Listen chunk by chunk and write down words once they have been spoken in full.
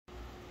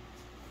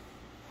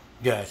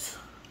Guys,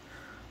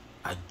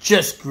 I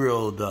just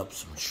grilled up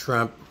some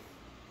shrimp,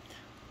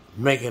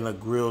 making a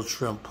grilled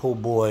shrimp po'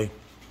 boy.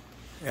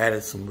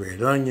 Added some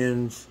red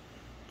onions,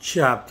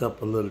 chopped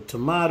up a little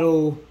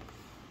tomato,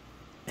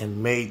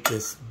 and made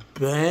this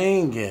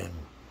banging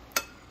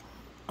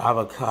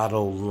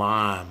avocado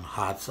lime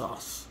hot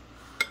sauce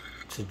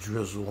to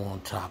drizzle on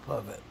top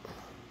of it.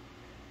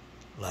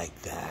 Like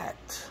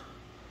that.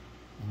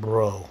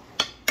 Bro.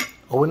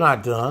 Oh, we're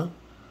not done?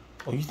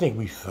 Oh, you think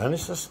we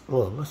finished this?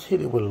 Look, let's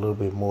hit it with a little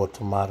bit more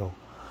tomato.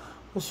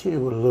 Let's hit it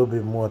with a little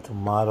bit more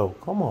tomato.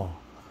 Come on.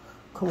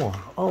 Come on.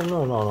 Oh,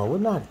 no. We're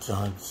not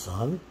done,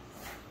 son.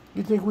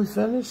 You think we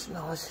finished?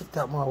 No, let's hit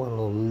that one with a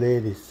little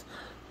lettuce.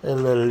 A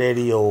little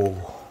lady,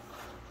 oh.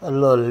 A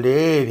little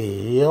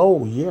lady.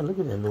 Oh, yeah, look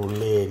at that little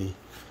lady.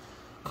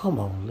 Come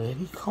on,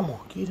 lady. Come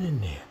on, get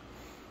in there.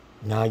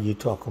 Now you're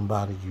talking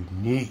about a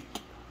unique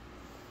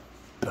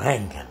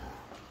banging.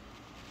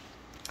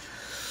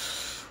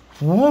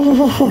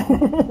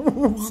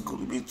 It's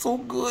going to be so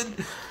good.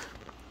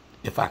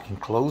 If I can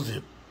close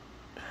it,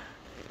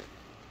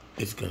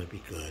 it's going to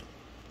be good.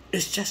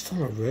 It's just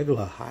on a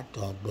regular hot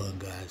dog bun,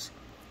 guys.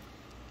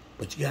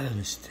 But you got to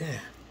understand,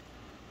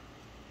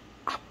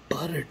 I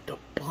buttered the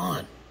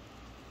bun.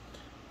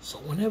 So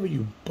whenever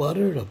you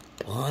butter the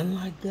bun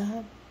like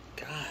that,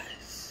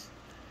 guys,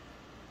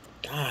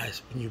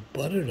 when you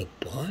butter the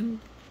bun,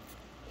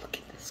 look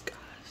at this,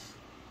 guys.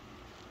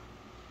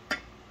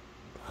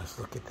 Guys,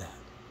 look at that.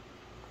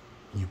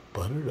 You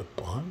butter the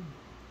bun?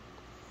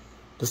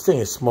 This thing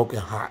is smoking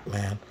hot,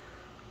 man.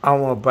 I don't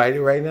want to bite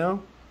it right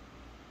now.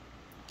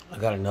 I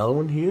got another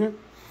one here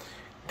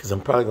because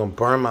I'm probably going to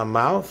burn my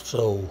mouth.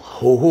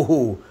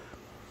 So,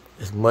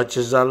 as much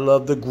as I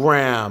love the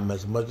gram,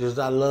 as much as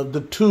I love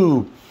the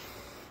tube,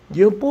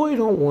 your boy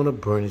don't want to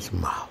burn his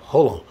mouth.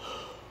 Hold on.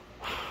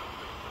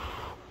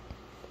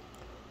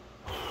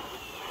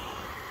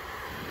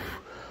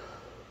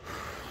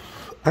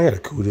 I got to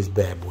cool this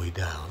bad boy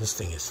down. This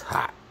thing is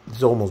hot.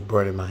 It's almost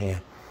burning my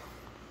hand.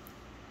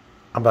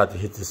 I'm about to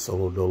hit this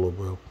solo dolo,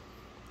 bro.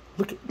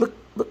 Look at that.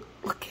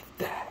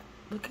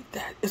 Look at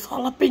that. It's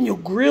all up in your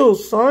grill,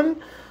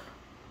 son.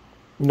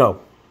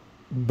 No.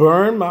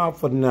 Burn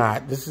mouth or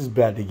not, this is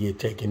about to get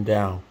taken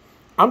down.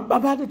 I'm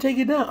about to take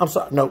it down. I'm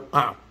sorry. No,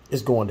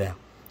 it's going down.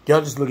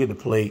 Y'all just look at the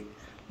plate.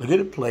 Look at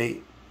the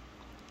plate.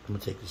 I'm going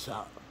to take this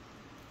out.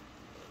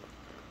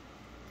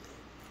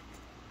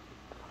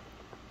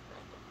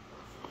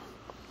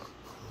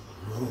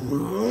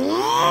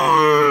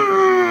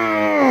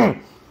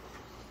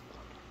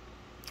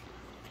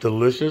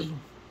 Delicious.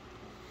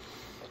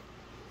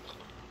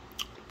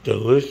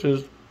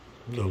 Delicious.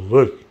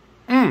 Delicious.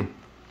 You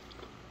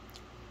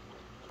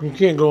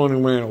can't go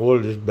anywhere and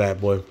order this bad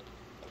boy.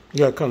 You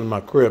gotta come to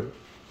my crib.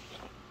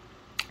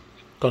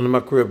 Come to my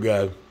crib,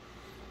 guys.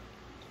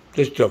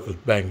 This stuff is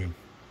banging.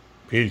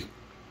 Peace.